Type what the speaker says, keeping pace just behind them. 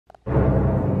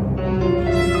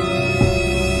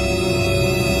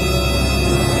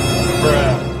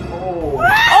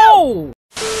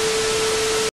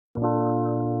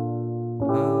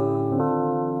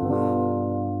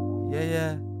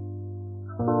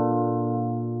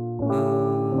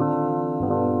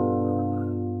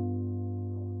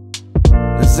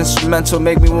instrumental,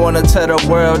 make me wanna tell the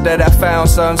world that I found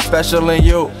something special in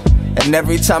you. And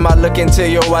every time I look into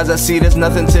your eyes, I see there's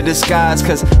nothing to disguise,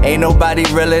 cause ain't nobody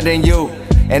realer than you.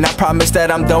 And I promise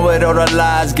that I'm done with all the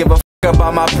lies. Give a fuck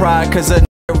about my pride, cause a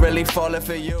nigga really falling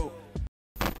for you.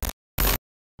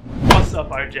 What's up,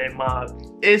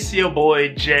 RJMOBB? It's your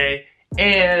boy Jay,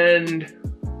 and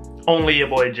only your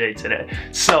boy Jay today.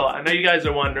 So I know you guys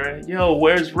are wondering, yo,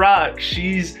 where's Rock?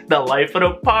 She's the life of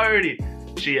the party.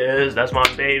 She is, that's my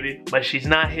baby, but she's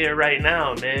not here right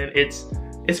now, man. It's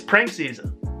prank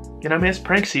season. You know what I mean? It's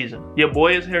prank season. Your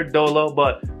boy is here dolo,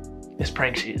 but it's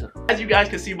prank season. As you guys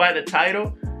can see by the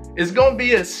title, it's gonna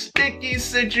be a sticky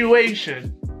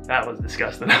situation. That was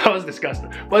disgusting. That was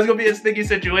disgusting. But it's gonna be a sticky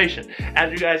situation.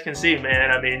 As you guys can see,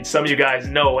 man, I mean, some of you guys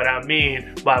know what I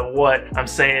mean by what I'm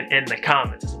saying in the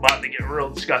comments. It's about to get real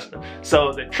disgusting.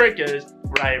 So the trick is,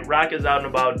 right, Rock is out and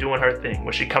about doing her thing.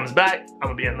 When she comes back, I'm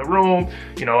gonna be in the room.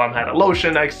 You know, I'm having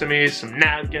lotion next to me, some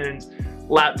napkins,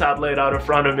 laptop laid out in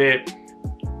front of me.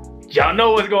 Y'all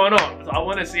know what's going on. So I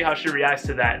wanna see how she reacts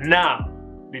to that. Now,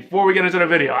 before we get into the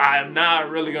video, I am not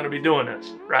really gonna be doing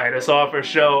this, right? It's all for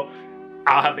show.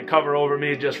 I'll have the cover over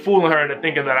me, just fooling her into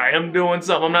thinking that I am doing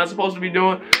something I'm not supposed to be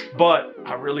doing. But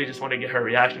I really just want to get her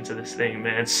reaction to this thing,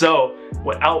 man. So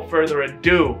without further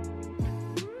ado,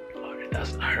 oh,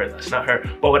 that's not her, that's not her.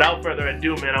 But without further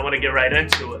ado, man, I want to get right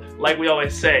into it. Like we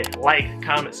always say, like,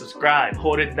 comment, subscribe,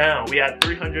 hold it down. We have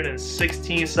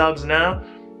 316 subs now.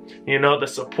 You know, the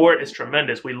support is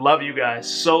tremendous. We love you guys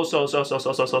so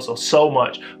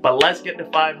much. But let's get to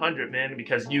 500, man,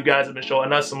 because you guys have been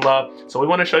showing us some love. So we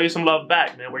want to show you some love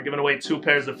back, man. We're giving away 2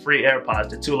 pairs of free AirPods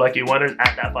to 2 lucky winners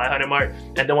at that 500 mark.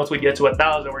 And then once we get to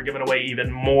 1,000, we're giving away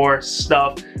even more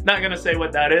stuff. Not gonna say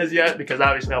what that is yet, because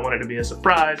obviously I want it to be a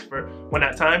surprise for when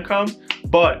that time comes.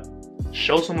 But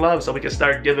show some love so we can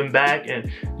start giving back and,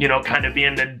 you know, kind of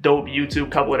being the dope YouTube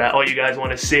couple that all you guys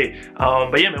want to see.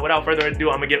 But yeah, man, without further ado,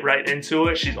 I'm gonna get right into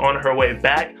it. She's on her way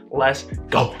back. Let's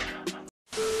go.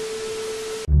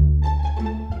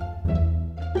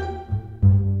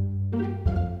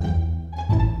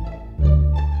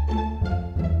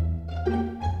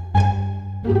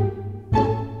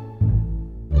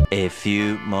 A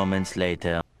few moments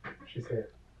later. She's here.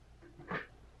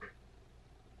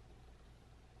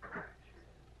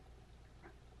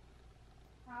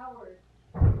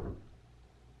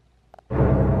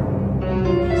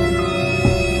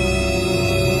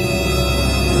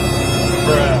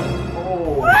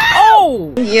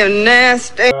 You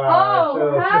nasty. Chill.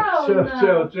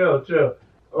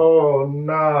 Oh,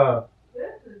 nah.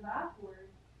 This is awkward.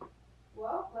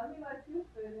 Well, let me let you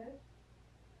finish.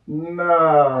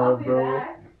 Nah, bro.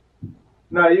 Back.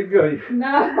 Nah, you good. No,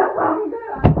 I'm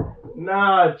good.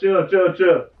 Nah, chill.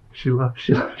 She left.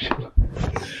 She left.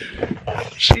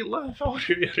 I want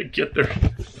you to get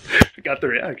got the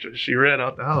reaction. She ran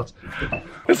out the house.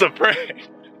 It's a prank.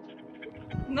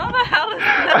 No, the hell is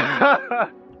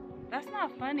that? That's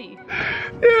not funny. Yeah,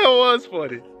 it was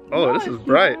funny. Oh, no, this is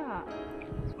bright. Not.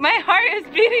 My heart is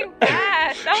beating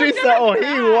fast. She said, oh,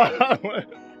 he won.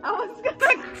 I was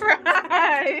gonna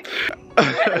cry. Where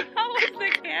the hell is the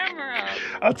camera?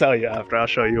 I'll tell you after. I'll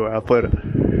show you where I put it.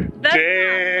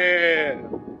 Damn.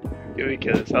 Give me a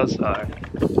kiss. I'm sorry.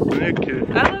 Give me a kiss.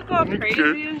 I look all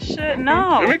crazy and shit.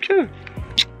 No. Give me a kiss.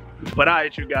 But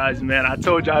alright, you guys, man. I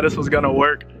told y'all this was gonna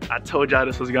work.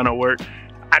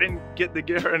 I didn't get to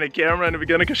get her in the camera in the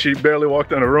beginning because she barely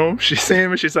walked in the room. She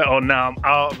seen me, she said, oh, nah, I'm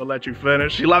out, I'm gonna let you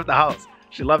finish. She left the house.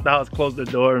 Closed the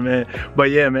door, man. But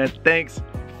yeah, man, thanks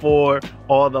for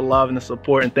all the love and the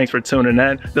support, and thanks for tuning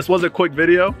in. This was a quick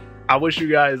video. I wish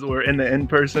you guys were in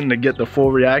person to get the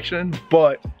full reaction,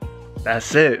 but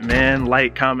that's it, man.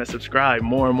 Like, comment, subscribe.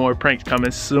 More and more pranks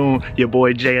coming soon. Your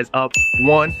boy Jay is up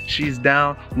 1. She's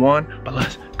down 1, but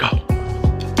let's